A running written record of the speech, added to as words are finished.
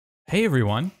Hey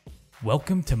everyone,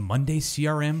 welcome to Monday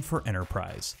CRM for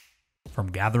Enterprise.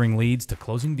 From gathering leads to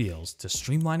closing deals to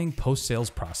streamlining post-sales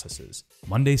processes,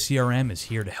 Monday CRM is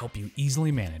here to help you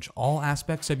easily manage all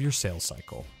aspects of your sales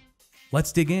cycle.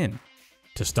 Let's dig in.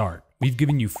 To start, we've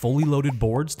given you fully loaded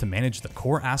boards to manage the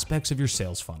core aspects of your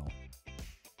sales funnel.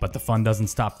 But the fun doesn't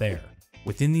stop there.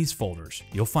 Within these folders,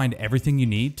 you'll find everything you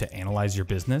need to analyze your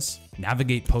business,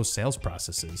 navigate post-sales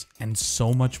processes, and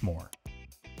so much more.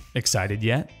 Excited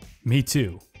yet? Me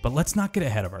too, but let's not get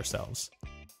ahead of ourselves.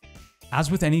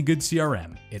 As with any good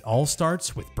CRM, it all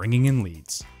starts with bringing in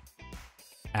leads.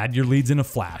 Add your leads in a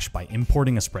flash by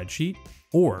importing a spreadsheet,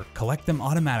 or collect them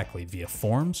automatically via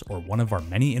forms or one of our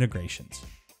many integrations.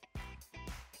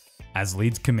 As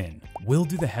leads come in, we'll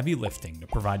do the heavy lifting to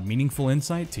provide meaningful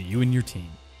insight to you and your team.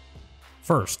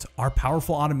 First, our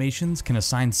powerful automations can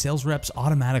assign sales reps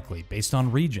automatically based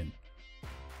on region.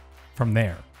 From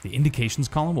there, the indications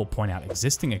column will point out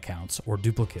existing accounts or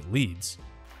duplicate leads,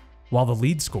 while the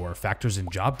lead score factors in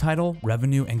job title,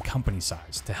 revenue, and company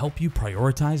size to help you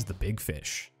prioritize the big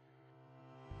fish.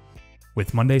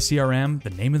 With Monday CRM,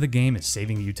 the name of the game is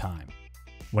saving you time.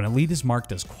 When a lead is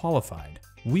marked as qualified,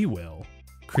 we will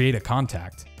create a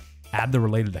contact, add the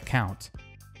related account,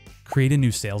 create a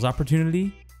new sales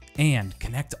opportunity, and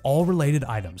connect all related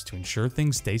items to ensure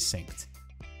things stay synced.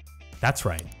 That's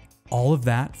right, all of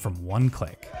that from one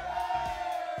click.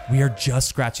 We are just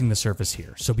scratching the surface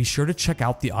here, so be sure to check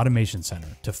out the Automation Center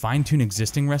to fine-tune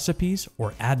existing recipes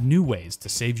or add new ways to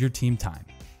save your team time.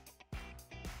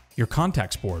 Your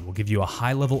contacts board will give you a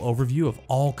high-level overview of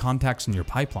all contacts in your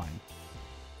pipeline,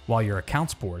 while your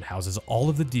accounts board houses all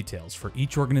of the details for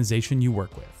each organization you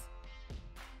work with.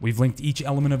 We've linked each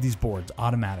element of these boards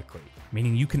automatically,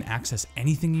 meaning you can access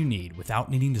anything you need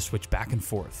without needing to switch back and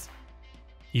forth.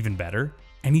 Even better,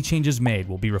 any changes made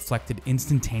will be reflected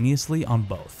instantaneously on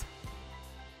both.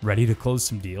 Ready to close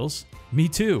some deals? Me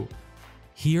too!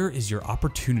 Here is your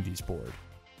opportunities board.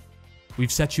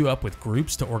 We've set you up with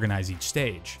groups to organize each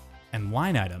stage, and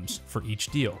line items for each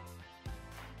deal.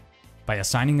 By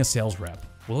assigning a sales rep,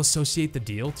 we'll associate the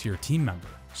deal to your team member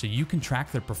so you can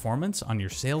track their performance on your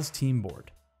sales team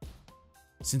board.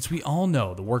 Since we all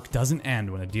know the work doesn't end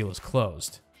when a deal is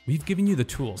closed, we've given you the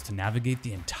tools to navigate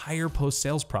the entire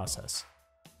post-sales process.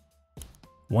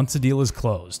 Once a deal is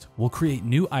closed, we'll create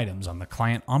new items on the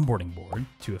client onboarding board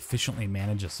to efficiently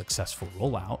manage a successful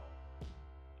rollout,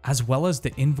 as well as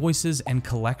the invoices and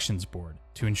collections board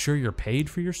to ensure you're paid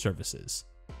for your services.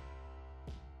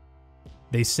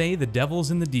 They say the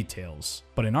devil's in the details,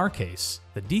 but in our case,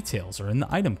 the details are in the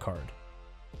item card.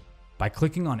 By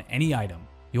clicking on any item,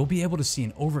 you'll be able to see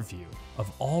an overview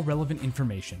of all relevant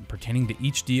information pertaining to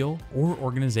each deal or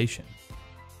organization.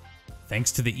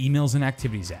 Thanks to the Emails and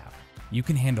Activities app, you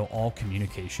can handle all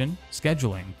communication,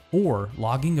 scheduling, or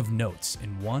logging of notes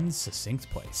in one succinct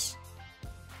place.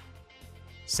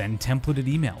 Send templated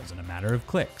emails in a matter of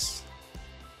clicks.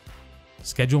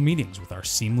 Schedule meetings with our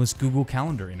seamless Google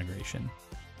Calendar integration.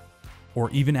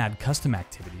 Or even add custom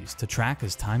activities to track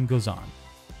as time goes on.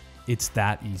 It's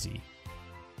that easy.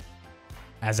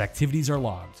 As activities are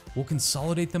logged, we'll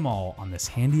consolidate them all on this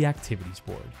handy activities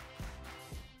board.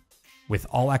 With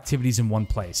all activities in one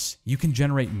place, you can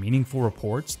generate meaningful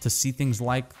reports to see things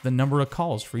like the number of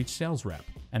calls for each sales rep,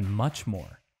 and much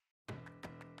more.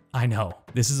 I know,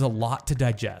 this is a lot to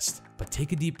digest, but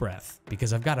take a deep breath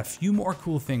because I've got a few more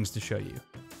cool things to show you.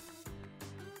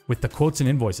 With the Quotes and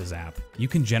Invoices app, you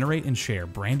can generate and share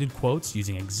branded quotes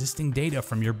using existing data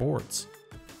from your boards.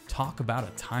 Talk about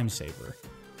a time saver.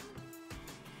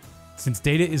 Since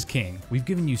data is king, we've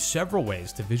given you several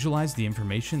ways to visualize the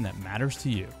information that matters to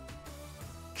you.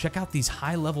 Check out these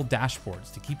high-level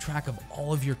dashboards to keep track of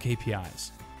all of your KPIs.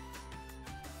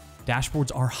 Dashboards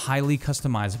are highly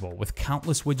customizable with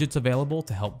countless widgets available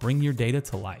to help bring your data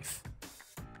to life.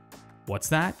 What's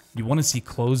that? You want to see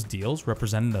closed deals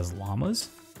represented as llamas?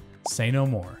 Say no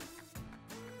more.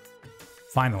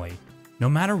 Finally, no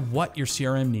matter what your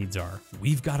CRM needs are,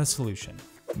 we've got a solution.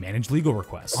 Manage legal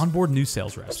requests, onboard new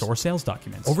sales reps, store sales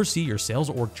documents, oversee your sales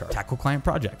org chart, tackle client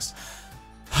projects.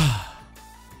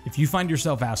 If you find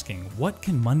yourself asking, what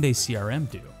can Monday CRM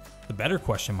do? The better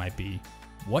question might be,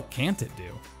 what can't it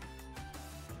do?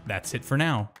 That's it for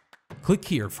now. Click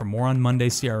here for more on Monday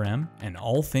CRM and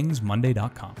all things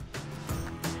monday.com.